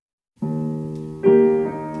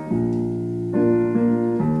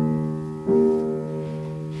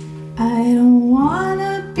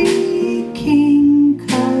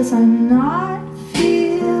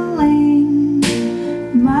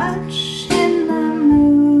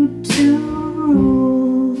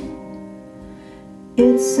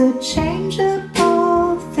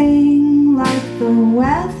changeable thing, like the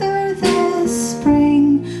weather this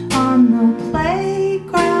spring on the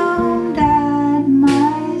playground at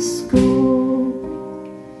my school.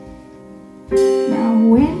 Now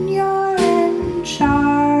when you're in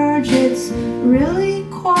charge, it's really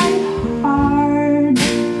quite hard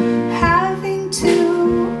having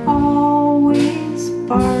to always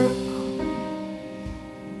bark.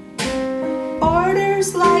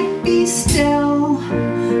 Orders like be still,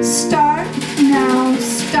 start now,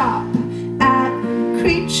 stop, at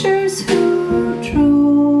creatures who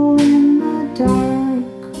drool in the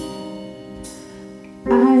dark.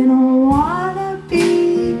 I don't wanna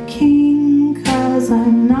be king, 'cause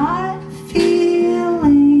I'm not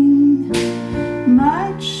feeling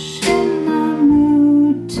much in the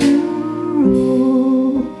mood to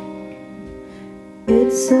rule.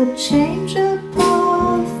 It's a changeable